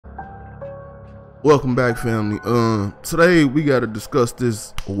Welcome back, family. Today we gotta discuss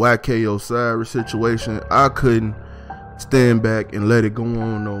this YK Osiris situation. I couldn't stand back and let it go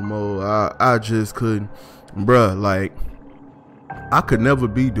on no more. I just couldn't, bruh. Like, I could never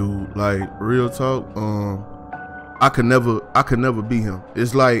be dude. Like, real talk. I could never be him.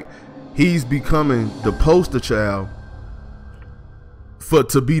 It's like he's becoming the poster child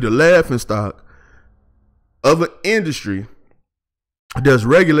to be the laughing stock of an industry that's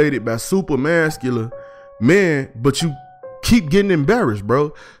regulated by super masculine men, but you keep getting embarrassed,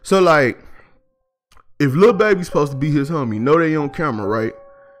 bro. So like, if Lil Baby's supposed to be his homie, know they on camera, right?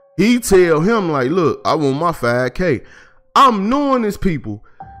 He tell him like, look, I want my 5K. I'm knowing there's people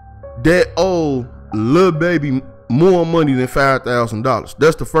that owe Lil Baby more money than $5,000.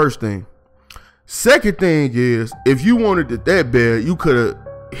 That's the first thing. Second thing is, if you wanted it that bad, you could have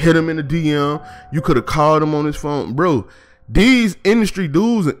hit him in the DM. You could have called him on his phone, bro. These industry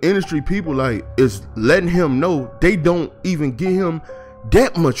dudes and industry people like is letting him know they don't even give him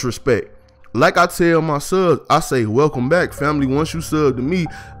that much respect. Like I tell my subs, I say, welcome back, family. Once you sub to me,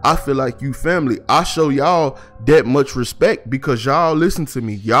 I feel like you family. I show y'all that much respect because y'all listen to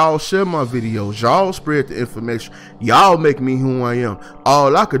me. Y'all share my videos. Y'all spread the information. Y'all make me who I am.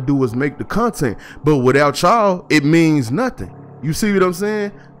 All I could do is make the content. But without y'all, it means nothing. You see what I'm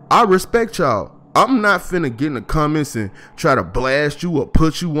saying? I respect y'all. I'm not finna get in the comments and try to blast you or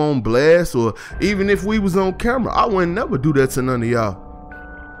put you on blast, or even if we was on camera, I wouldn't never do that to none of y'all.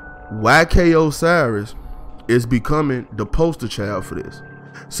 YK Osiris is becoming the poster child for this.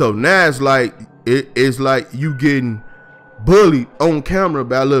 So now it's like you getting bullied on camera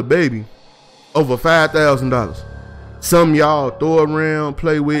by Lil Baby over $5,000. Some y'all throw around,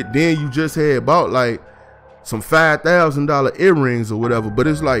 play with, then you just had bought like some $5,000 earrings or whatever. But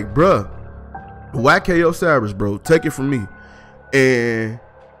it's like, bruh, YK Osiris, bro, take it from me. And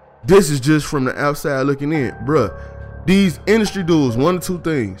this is just from the outside looking in, bruh. These industry dudes, one of two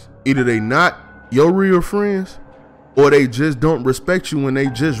things. Either they not your real friends, or they just don't respect you and they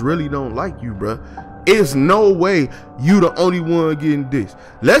just really don't like you, bruh. It's no way you the only one getting this.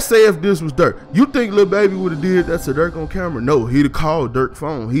 Let's say if this was Dirk. You think Lil Baby would have did that to Dirk on camera? No, he'd have called Dirk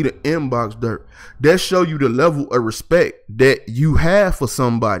phone. He'd have inboxed Dirk. That show you the level of respect that you have for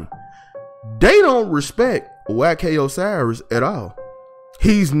somebody. They don't respect YK Osiris at all.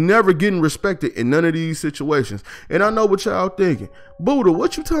 He's never getting respected in none of these situations. And I know what y'all thinking. Buddha,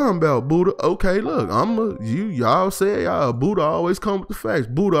 what you talking about, Buddha? Okay, look, y'all say Buddha always come with the facts.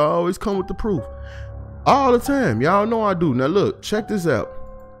 Buddha always come with the proof. All the time. Y'all know I do. Now look, check this out.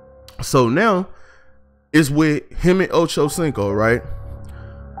 So now it's with him and Ocho Cinco, right?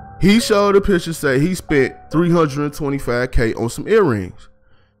 He showed a picture, say he spent $325K on some earrings.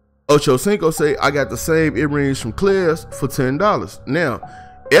 Ocho Cinco say, I got the same earrings from Claire's for $10. Now,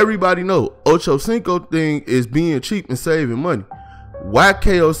 everybody know Ocho Cinco thing is being cheap and saving money.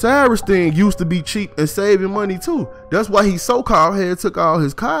 YK Osiris thing used to be cheap and saving money too. That's why he so-called had took all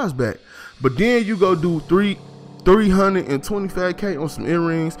his cars back. But then you go do $325K on some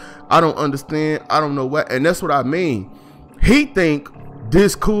earrings. I don't understand. I don't know what. And that's what I mean. He think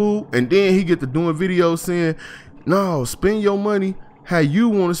this cool, and then he get to doing videos saying, no, spend your money how you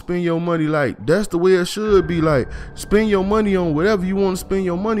want to spend your money. Like, that's the way it should be. Like, spend your money on whatever you want to spend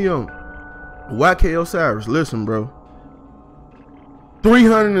your money on. YK Osiris, listen, bro.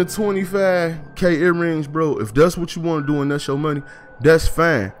 325K earrings, bro. If that's what you want to do and that's your money, that's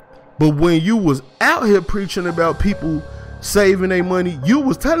fine. But when you was out here preaching about people saving their money, you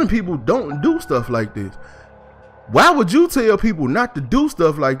was telling people don't do stuff like this. Why would you tell people not to do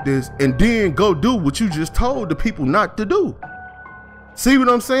stuff like this and then go do what you just told the people not to do? See what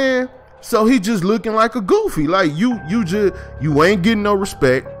I'm saying? So he just looking like a goofy. Like you ain't getting no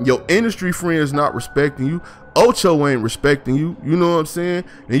respect. Your industry friends not respecting you. Ocho ain't respecting you. You know what I'm saying?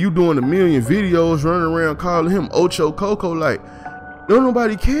 And you doing a million videos running around calling him Ocho Coco. Like, don't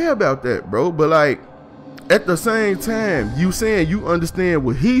nobody care about that, bro. But like, at the same time, you saying you understand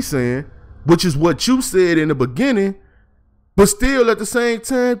what he's saying, which is what you said in the beginning. But still at the same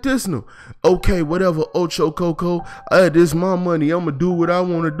time, dissing him. Okay, whatever, Ocho Coco. This my money. I'ma do what I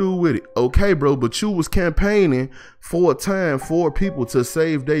want to do with it. Okay, bro, but you was campaigning for a time for people to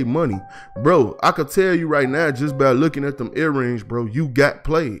save their money. Bro, I could tell you right now, just by looking at them earrings, bro, you got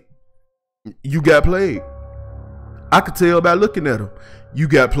played. You got played. I could tell by looking at them. You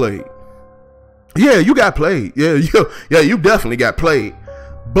got played. Yeah, you got played. Yeah, you definitely got played.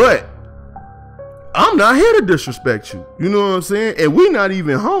 But I'm not here to disrespect you. You know what I'm saying? And we not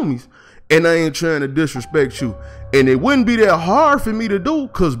even homies. And I ain't trying to disrespect you. And it wouldn't be that hard for me to do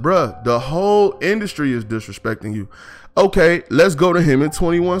because, bruh, the whole industry is disrespecting you. Okay, let's go to him and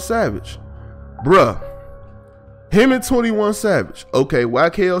 21 Savage. Bruh. Him and 21 Savage. Okay,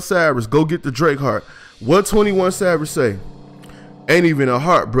 YK Osiris, go get the Drake heart. What 21 Savage say? Ain't even a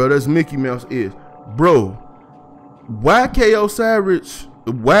heart, bro. That's Mickey Mouse is. Bro, YK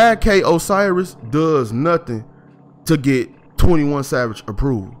Osiris does nothing to get 21 Savage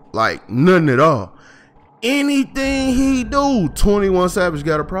approved. Like, nothing at all. Anything he do, 21 Savage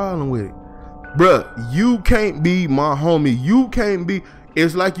got a problem with it. Bruh, you can't be my homie. You can't be.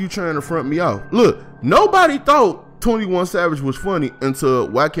 It's like you trying to front me off. Look, nobody thought 21 Savage was funny until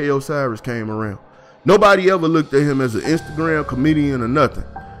YK Osiris came around. Nobody ever looked at him as an Instagram comedian or nothing.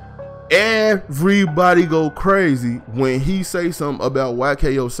 Everybody go crazy when he say something about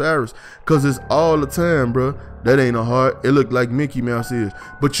YK Osiris, cause it's all the time, bro. That ain't a heart. It looked like Mickey Mouse is.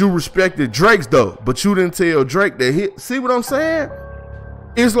 But you respected Drake's though. But you didn't tell Drake that hit. See what I'm saying?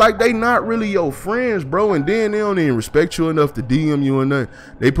 It's like they not really your friends, bro. And then they don't even respect you enough to DM you or nothing.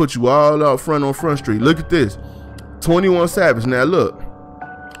 They put you all out front on Front Street. Look at this. 21 Savage. Now look.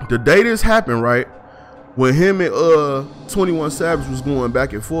 The day this happened, right? When him and 21 Savage was going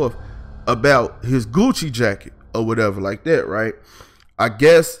back and forth about his Gucci jacket or whatever like that, right? I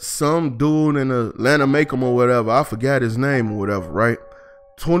guess some dude in Atlanta make him or whatever. I forgot his name or whatever, right?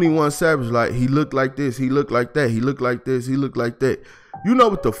 21 Savage, like, he looked like this, he looked like that, he looked like this, he looked like that. You know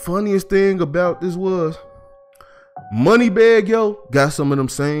what the funniest thing about this was? Moneybag, yo, got some of them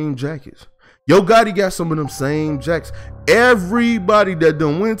same jackets. Yo Gotti got some of them same jackets. Everybody that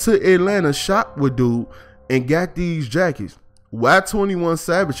done went to Atlanta shop with dude and got these jackets. Why 21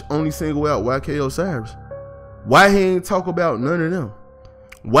 Savage only single out YK Osiris? Why he ain't talk about none of them?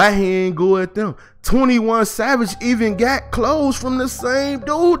 Why he ain't go at them? 21 Savage even got clothes from the same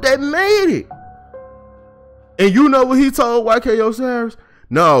dude that made it. And you know what he told YK Osiris?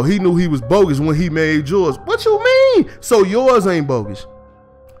 No, he knew he was bogus when he made yours. What you mean? So yours ain't bogus?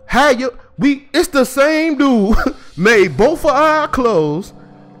 How you? It's the same dude made both of our clothes,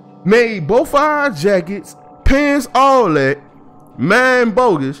 made both of our jackets, pants, all that. Mine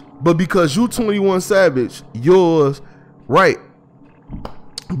bogus, but because you 21 Savage, yours right.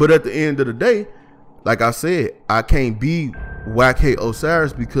 But at the end of the day, like I said, I can't be YK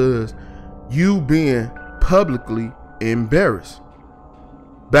Osiris because you being publicly embarrassed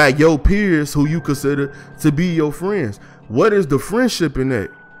by your peers who you consider to be your friends. What is the friendship in that?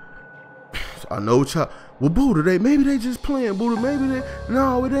 I know y'all. Well, Buddha, maybe they just playing, Buddha. Maybe they,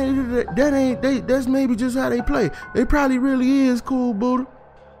 no, it ain't. That ain't. That's maybe just how they play. They probably really is cool, Buddha.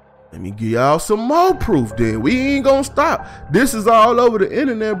 Let me give y'all some more proof. Then we ain't gonna stop. This is all over the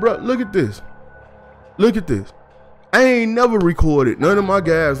internet, bro. Look at this. Look at this. I ain't never recorded none of my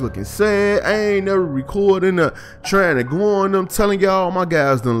guys looking sad. I ain't never recording trying to go on them telling y'all my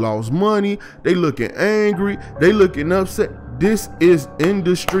guys done lost money. They looking angry. They looking upset. This is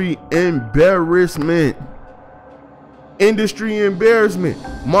industry embarrassment. Industry embarrassment.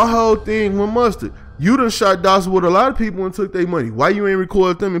 My whole thing with Mustard. You done shot dots with a lot of people and took their money. Why you ain't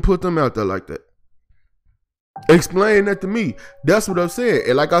recorded them and put them out there like that? Explain that to me. That's what I'm saying.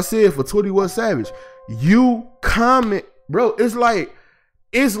 And like I said, for 21 Savage, you comment, bro. It's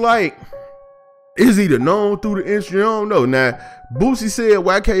either known through the industry. I don't know. Now, Boosie said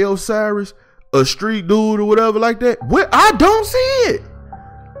YK Osiris, a street dude or whatever like that. What? I don't see it.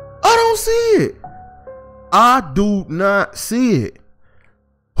 I don't see it. I do not see it.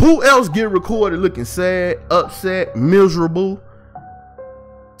 Who else get recorded looking sad, upset, miserable?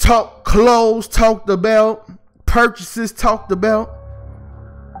 Talk clothes talked about, purchases talked about.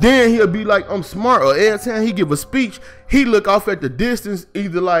 Then he'll be like, I'm smart. Or every time he give a speech, he look off at the distance,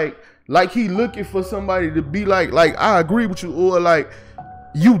 either like he looking for somebody to be like I agree with you, or like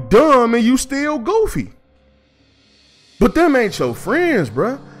you dumb and you still goofy. But them ain't your friends,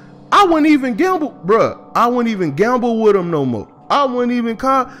 bruh. I wouldn't even gamble, bruh. I wouldn't even gamble with them no more. I wouldn't even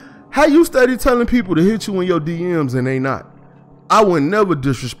call. How you steady telling people to hit you in your DMs and they not? I would never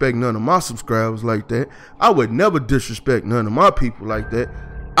disrespect none of my subscribers like that. I would never disrespect none of my people like that.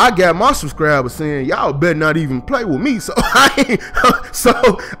 I got my subscribers saying y'all better not even play with me. So I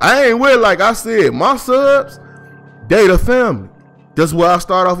ain't with, like I said, my subs, they the family. That's why I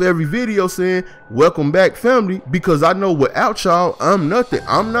start off every video saying, welcome back, family, because I know without y'all, I'm nothing.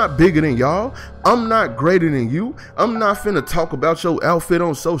 I'm not bigger than y'all. I'm not greater than you. I'm not finna talk about your outfit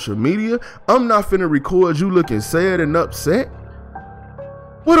on social media. I'm not finna record you looking sad and upset.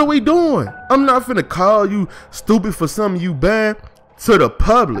 What are we doing? I'm not finna call you stupid for something you buying to the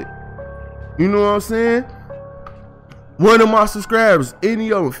public. You know what I'm saying? One of my subscribers,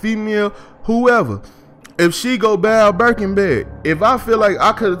 any of them, female, whoever, if she go buy a Birkin bag, if I feel like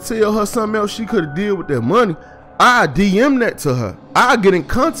I could tell her something else she could have did with that money, I DM that to her. I get in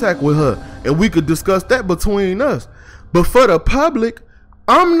contact with her and we could discuss that between us. But for the public,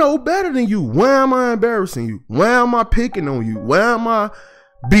 I'm no better than you. Why am I embarrassing you? Why am I picking on you? Why am I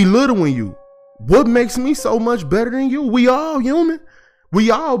belittling you? What makes me so much better than you? We all human.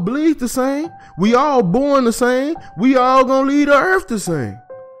 We all bleed the same. We all born the same. We all gonna leave the earth the same.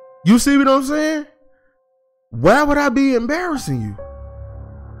 You see what I'm saying? Why would I be embarrassing you?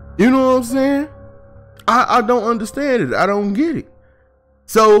 You know what I'm saying? I don't understand it. I don't get it.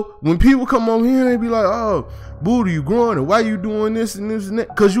 So when people come on here, they be like, oh, Buddha, you growing, and why you doing this and this and that?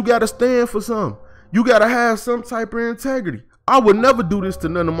 Because you got to stand for something. You got to have some type of integrity. I would never do this to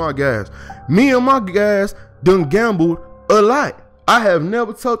none of my guys. Me and my guys done gambled a lot. I have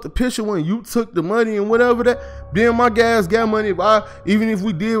never took the picture when you took the money and whatever that. Then my guys got money. Even if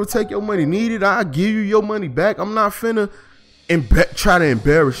we did take your money needed, I'll give you your money back. I'm not finna try to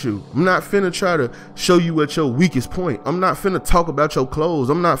embarrass you. I'm not finna try to show you at your weakest point. I'm not finna talk about your clothes.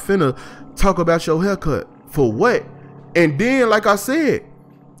 I'm not finna talk about your haircut. For what? And then, like I said,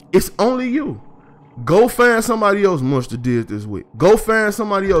 it's only you. Go find somebody else Monster did this week. Go find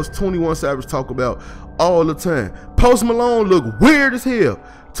somebody else 21 Savage talk about all the time. Post Malone look weird as hell.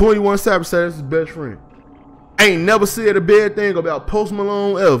 21 Savage said that's his best friend. Ain't never said a bad thing about Post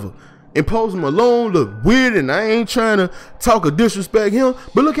Malone ever. And Post Malone look weird, and I ain't trying to talk or disrespect him,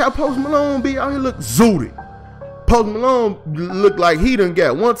 but look how Post Malone be out here look zooted. Post Malone look like he done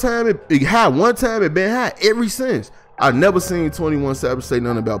got one time it been high, one time it been high ever since. I never seen 21 Savage say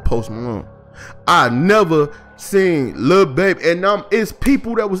nothing about Post Malone. I never seen Lil Baby, and it's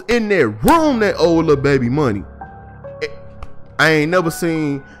people that was in that room that owe Lil Baby money. I ain't never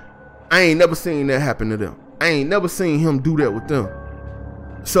seen that happen to them. I ain't never seen him do that with them.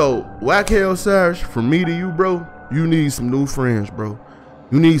 So, Whack Hell Savage, from me to you, bro, you need some new friends, bro.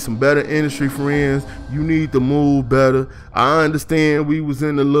 You need some better industry friends. You need to move better. I understand we was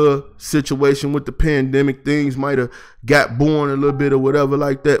in a little situation with the pandemic. Things might have got born a little bit or whatever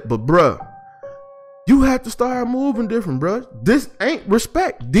like that. But, bruh, you have to start moving different, bruh. This ain't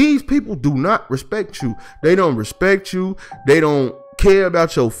respect. These people do not respect you. They don't respect you. They don't care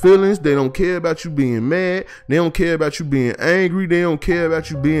about your feelings. They don't care about you being mad. They don't care about you being angry. They don't care about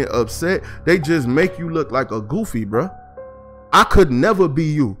you being upset. They just make you look like a goofy, bruh. I could never be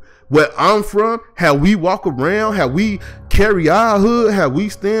you. Where I'm from, how we walk around, how we carry our hood, how we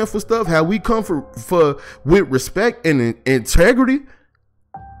stand for stuff, how we come for with respect and integrity,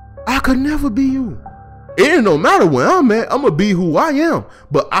 I could never be you. It no matter where I'm at, I'm gonna be who I am.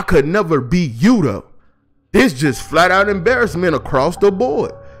 But I could never be you though. This just flat out embarrassment across the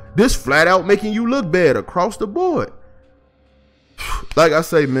board. This flat out making you look bad across the board. Like I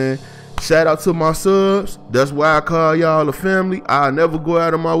say, man, shout out to my subs. That's why I call y'all a family. I never go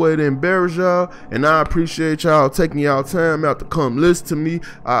out of my way to embarrass y'all. And I appreciate y'all taking y'all time out to come listen to me.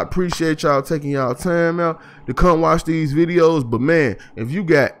 I appreciate y'all taking y'all time out to come watch these videos. But man, if you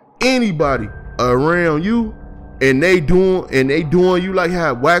got anybody around you and they doing you like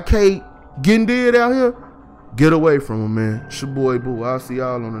how YK getting did out here, get away from them, man. It's your boy Boo. I'll see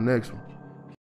y'all on the next one.